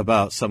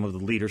about some of the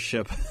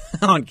leadership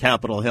on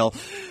Capitol Hill.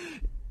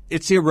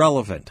 It's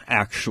irrelevant,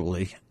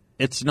 actually.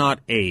 It's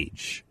not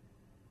age.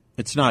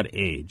 It's not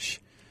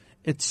age.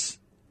 It's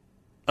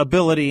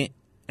ability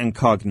and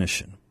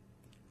cognition.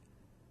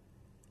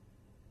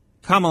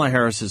 Kamala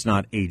Harris is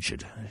not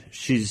aged.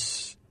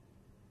 She's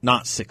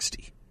not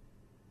 60.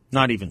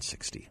 Not even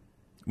 60.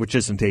 which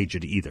isn't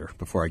aged either,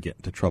 before I get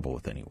into trouble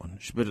with anyone.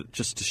 But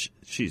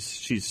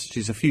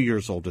she's a few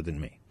years older than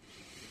me.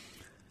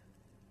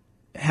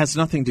 It has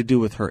nothing to do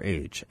with her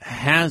age. It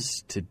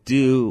has to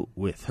do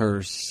with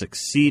her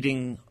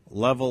succeeding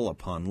level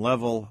upon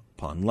level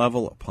upon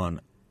level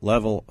upon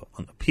level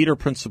on the Peter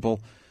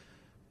Principle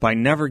by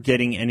never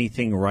getting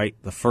anything right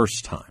the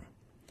first time.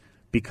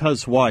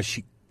 Because why?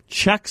 She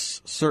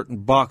checks certain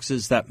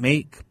boxes that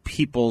make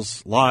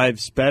people's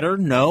lives better?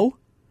 No.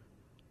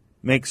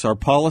 Makes our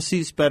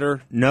policies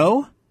better?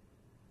 No.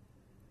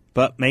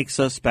 But makes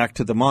us, back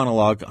to the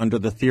monologue, under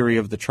the theory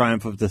of the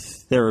triumph of the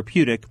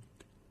therapeutic,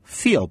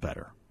 feel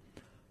better.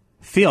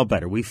 Feel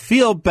better. We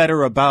feel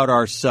better about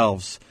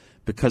ourselves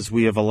because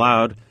we have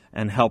allowed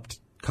and helped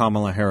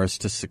Kamala Harris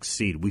to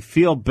succeed. We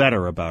feel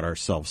better about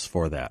ourselves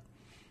for that.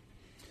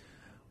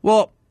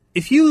 Well,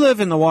 if you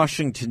live in the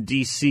Washington,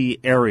 D.C.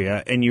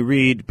 area and you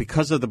read,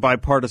 because of the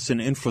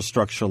bipartisan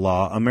infrastructure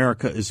law,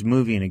 America is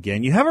moving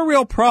again, you have a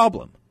real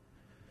problem.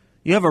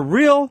 You have a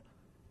real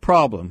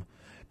problem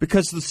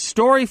because the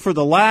story for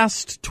the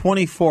last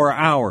 24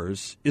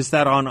 hours is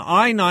that on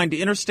I-90,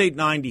 Interstate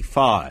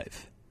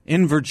 95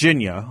 in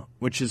Virginia,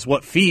 which is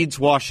what feeds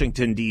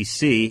Washington,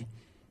 D.C.,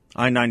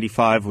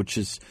 I-95, which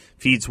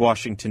feeds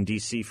Washington,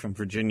 D.C. from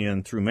Virginia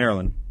and through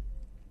Maryland.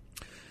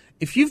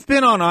 If you've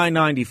been on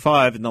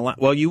I-95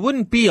 well, you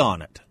wouldn't be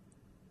on it.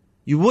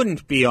 You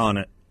wouldn't be on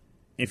it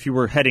if you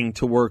were heading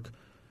to work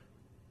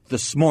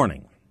this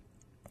morning.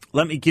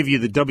 Let me give you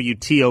the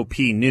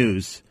WTOP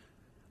news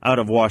out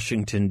of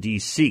Washington,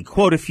 D.C.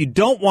 Quote, if you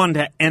don't want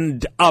to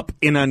end up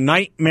in a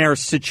nightmare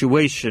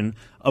situation,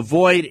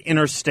 avoid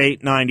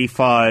Interstate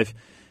 95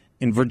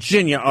 in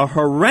Virginia. A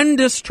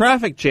horrendous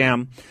traffic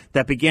jam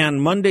that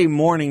began Monday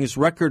morning's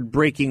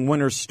record-breaking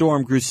winter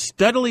storm grew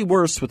steadily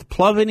worse with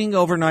plummeting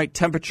overnight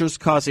temperatures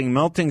causing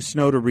melting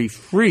snow to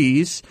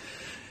refreeze.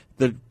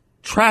 The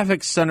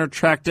traffic center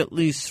tracked at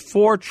least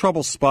 4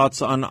 trouble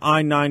spots on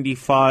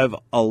I-95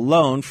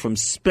 alone from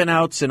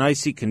spinouts in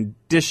icy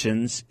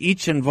conditions,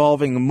 each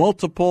involving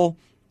multiple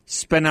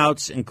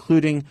spinouts,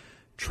 including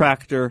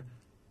tractor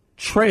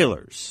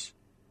trailers.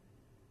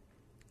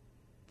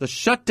 The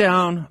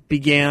shutdown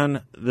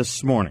began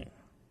this morning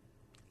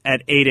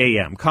at 8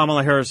 a.m.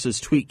 Kamala Harris's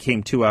tweet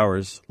came 2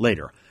 hours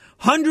later.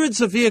 Hundreds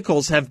of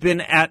vehicles have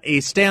been at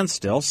a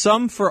standstill,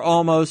 some for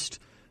almost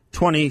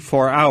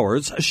 24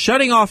 hours,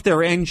 shutting off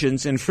their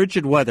engines in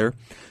frigid weather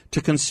to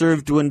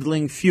conserve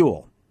dwindling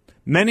fuel.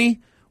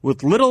 Many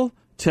with little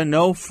to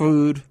no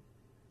food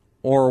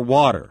or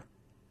water.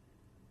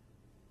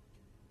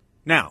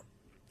 Now,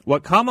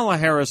 what Kamala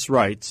Harris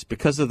writes,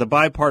 because of the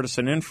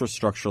bipartisan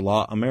infrastructure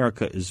law,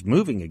 America is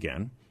moving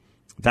again.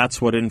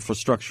 That's what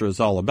infrastructure is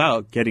all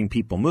about, getting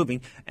people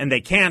moving. And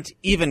they can't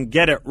even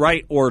get it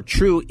right or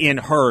true in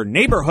her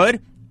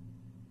neighborhood.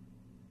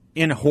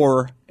 In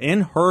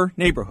her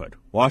neighborhood.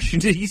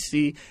 Washington,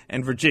 D.C.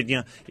 and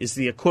Virginia is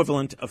the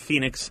equivalent of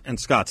Phoenix and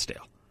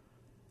Scottsdale,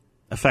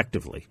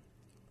 effectively.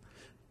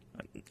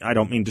 I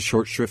don't mean to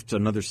short shrift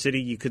another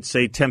city. You could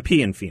say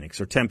Tempe and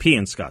Phoenix or Tempe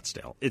and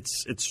Scottsdale.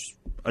 It's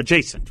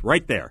adjacent,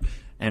 right there.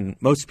 And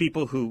most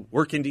people who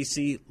work in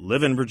D.C.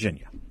 live in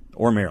Virginia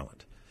or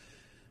Maryland,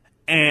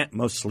 and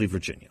mostly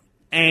Virginia.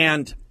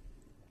 And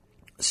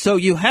so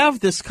you have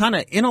this kind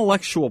of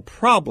intellectual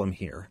problem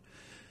here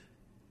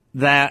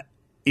that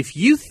if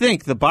you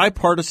think the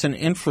bipartisan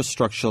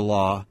infrastructure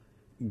law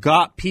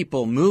got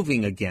people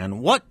moving again,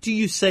 what do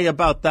you say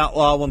about that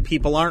law when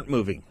people aren't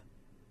moving?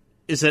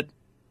 Is it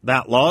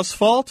that law's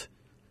fault?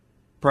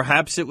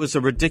 Perhaps it was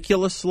a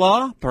ridiculous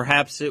law.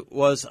 Perhaps it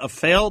was a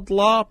failed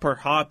law.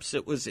 Perhaps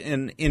it was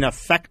an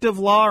ineffective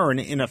law or an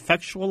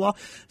ineffectual law.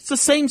 It's the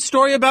same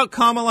story about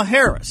Kamala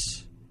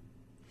Harris.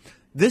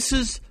 This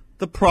is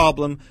the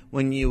problem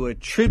when you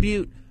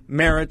attribute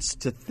merits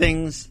to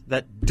things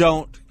that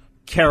don't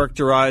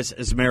characterize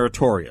as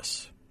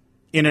meritorious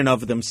in and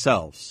of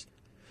themselves.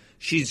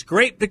 She's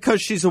great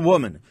because she's a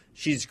woman.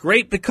 She's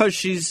great because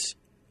she's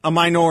a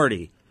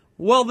minority.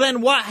 Well,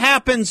 then what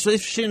happens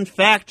if, in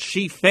fact,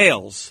 she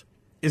fails?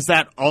 Is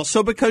that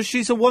also because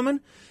she's a woman?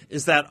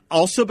 Is that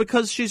also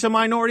because she's a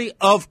minority?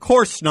 Of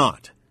course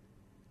not.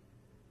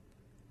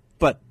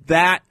 But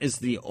that is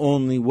the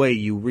only way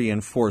you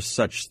reinforce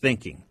such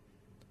thinking.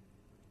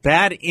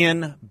 Bad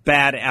in,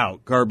 bad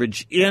out.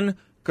 Garbage in,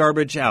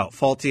 garbage out.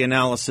 Faulty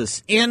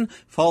analysis in,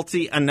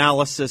 faulty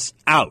analysis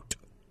out.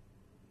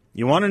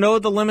 You want to know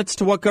the limits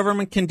to what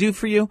government can do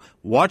for you?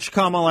 Watch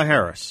Kamala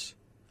Harris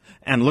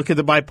and look at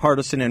the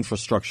bipartisan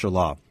infrastructure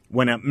law.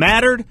 When it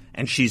mattered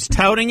and she's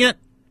touting it,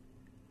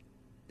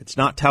 it's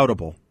not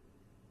toutable.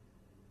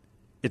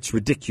 It's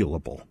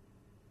ridiculable.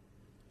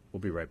 We'll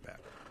be right back.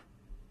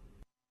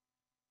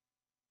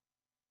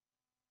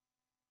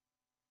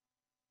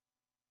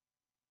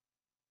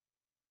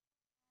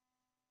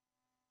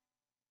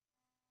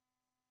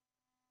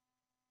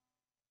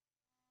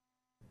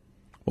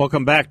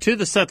 Welcome back to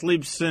the Seth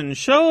Leibsohn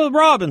Show.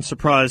 Robin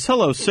Surprise.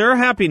 Hello, sir.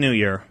 Happy New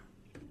Year.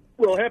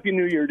 Well, Happy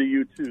New Year to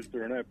you too,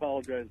 sir. And I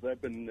apologize.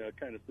 I've been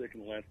kind of sick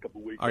in the last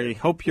couple of weeks. I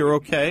hope you're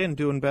okay and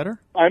doing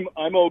better. I'm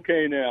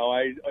okay now.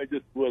 I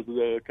just was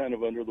kind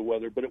of under the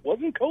weather, but it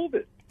wasn't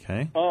COVID.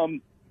 Okay.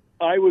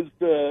 I was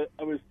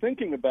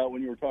thinking about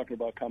when you were talking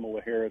about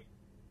Kamala Harris,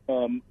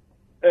 and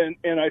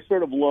I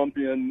sort of lump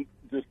in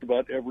just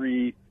about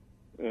every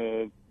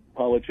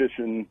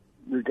politician,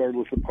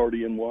 regardless of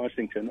party in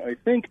Washington. I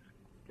think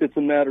it's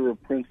a matter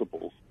of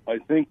principles. I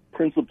think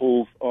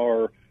principles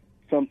are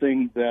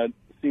something that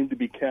seem to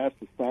be cast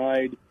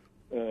aside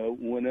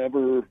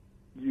whenever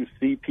you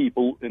see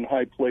people in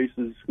high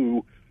places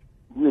who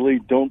really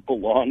don't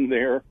belong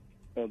there.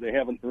 They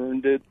haven't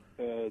earned it.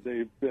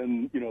 They've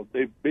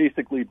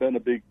basically been a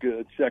big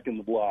check in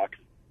the blocks,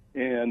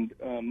 and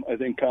I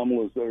think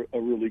Kamala's a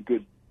really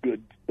good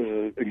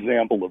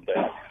example of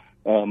that.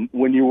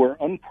 When you are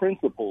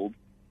unprincipled,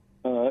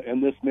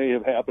 and this may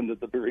have happened at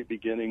the very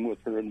beginning with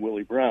her and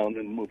Willie Brown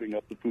and moving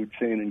up the food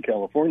chain in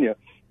California,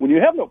 when you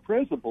have no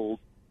principles,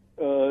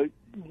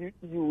 you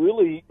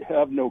really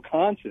have no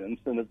conscience,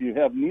 and if you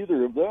have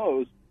neither of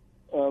those,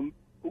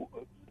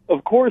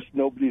 of course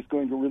nobody's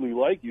going to really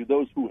like you,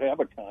 those who have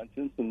a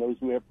conscience and those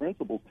who have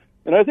principles.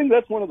 And I think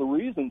that's one of the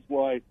reasons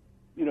why,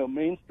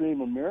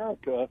 mainstream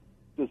America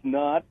does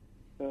not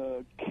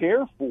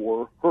care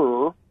for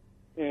her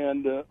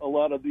and a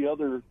lot of the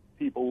other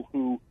people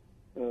who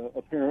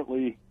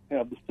apparently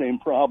have the same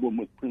problem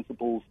with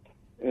principles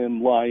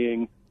and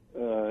lying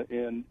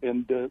and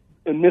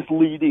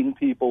misleading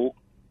people.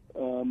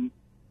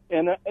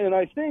 And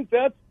I think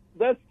that's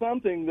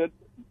something that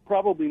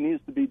probably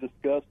needs to be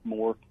discussed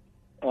more.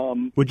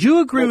 Would you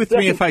agree with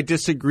me if I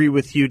disagree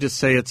with you to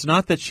say it's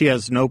not that she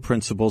has no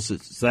principles,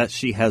 it's that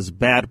she has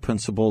bad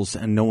principles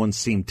and no one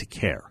seemed to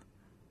care?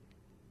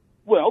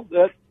 Well,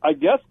 I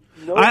guess.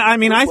 No,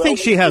 I think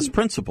she has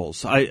principles.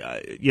 She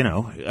had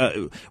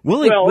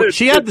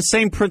the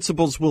same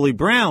principles Willie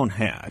Brown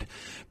had.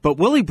 But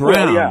Willie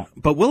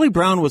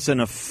Brown was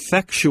an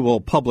effectual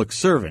public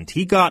servant.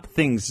 He got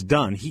things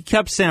done. He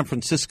kept San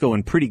Francisco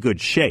in pretty good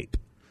shape.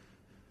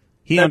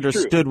 He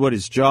understood what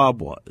his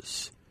job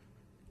was,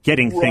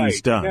 getting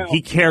things done. Now,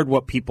 he cared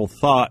what people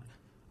thought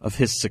of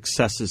his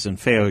successes and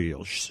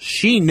failures.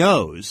 She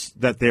knows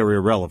that they're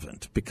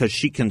irrelevant because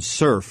she can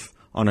surf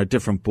on a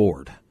different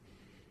board.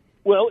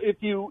 Well, if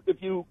you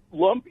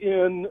lump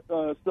in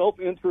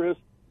self-interest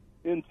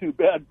into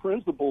bad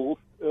principles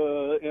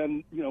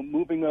and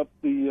moving up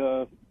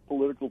the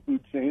political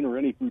food chain or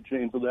any food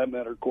chain for that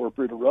matter,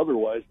 corporate or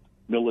otherwise,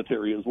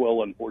 military as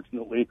well,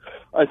 unfortunately,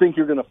 I think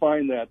you're going to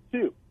find that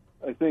too.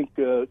 I think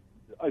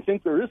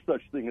there is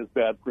such thing as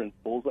bad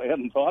principles. I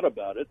hadn't thought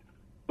about it,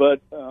 but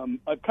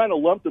I've kind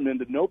of lumped them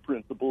into no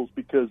principles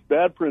because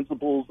bad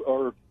principles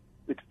are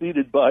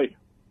exceeded by,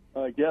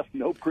 I guess,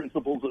 no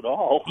principles at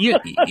all.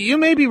 You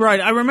may be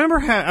right. I remember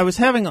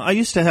I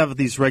used to have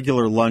these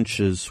regular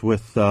lunches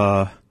with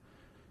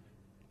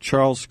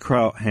Charles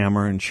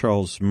Krauthammer and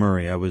Charles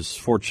Murray. I was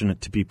fortunate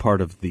to be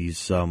part of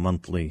these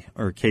monthly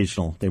or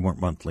occasional, they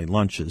weren't monthly,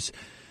 lunches.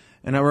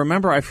 And I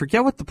remember, I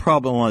forget what the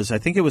problem was. I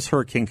think it was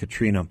Hurricane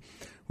Katrina.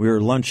 We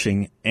were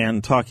lunching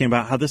and talking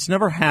about how this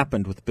never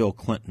happened with Bill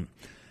Clinton.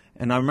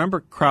 And I remember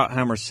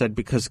Krauthammer said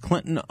because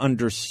Clinton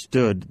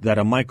understood that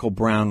a Michael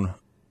Brown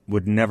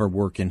would never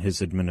work in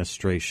his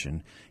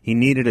administration. He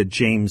needed a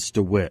James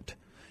DeWitt.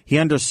 He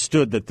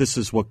understood that this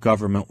is what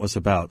government was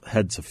about,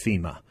 heads of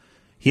FEMA.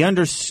 He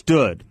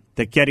understood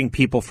that getting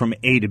people from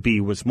A to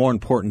B was more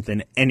important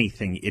than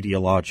anything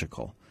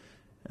ideological.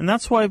 And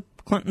that's why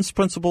Clinton's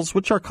principles,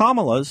 which are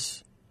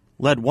Kamala's,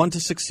 led one to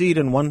succeed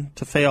and one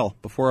to fail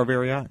before our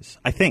very eyes,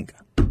 I think.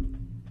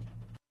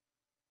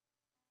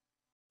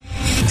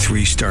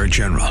 3-star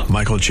General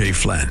Michael J.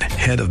 Flynn,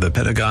 head of the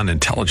Pentagon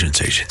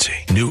Intelligence Agency,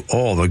 knew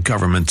all the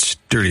government's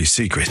dirty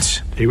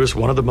secrets. He was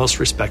one of the most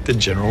respected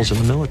generals in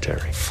the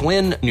military.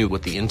 Flynn knew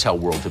what the intel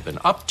world had been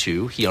up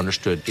to. He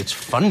understood its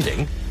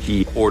funding.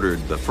 He ordered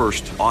the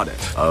first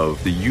audit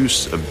of the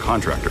use of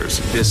contractors.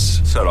 This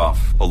set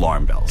off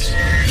alarm bells.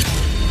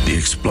 The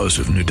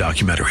explosive new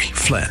documentary,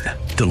 Flynn,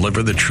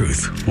 Deliver the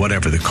Truth,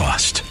 Whatever the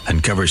Cost,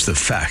 uncovers the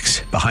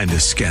facts behind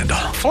this scandal.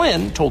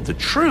 Flynn told the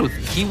truth.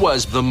 He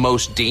was the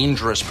most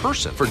dangerous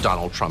person for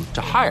Donald Trump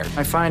to hire.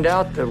 I find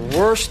out the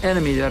worst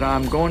enemy that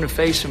I'm going to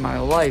face in my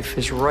life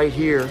is right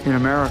here in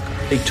America.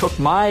 They took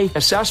my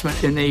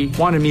assessment and they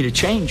wanted me to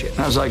change it. And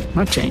I was like, I'm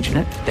not changing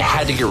it. They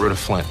had to get rid of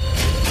Flynn.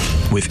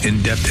 With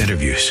in-depth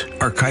interviews,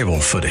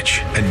 archival footage,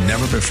 and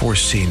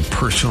never-before-seen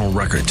personal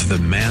records of the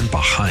man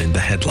behind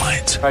the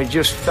headlines. I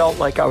just felt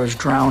like I was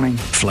drowning.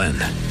 Flynn,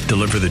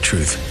 Deliver the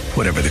Truth,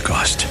 Whatever the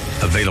Cost.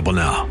 Available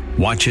now.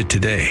 Watch it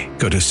today.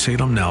 Go to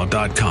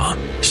salemnow.com.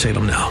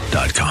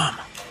 salemnow.com.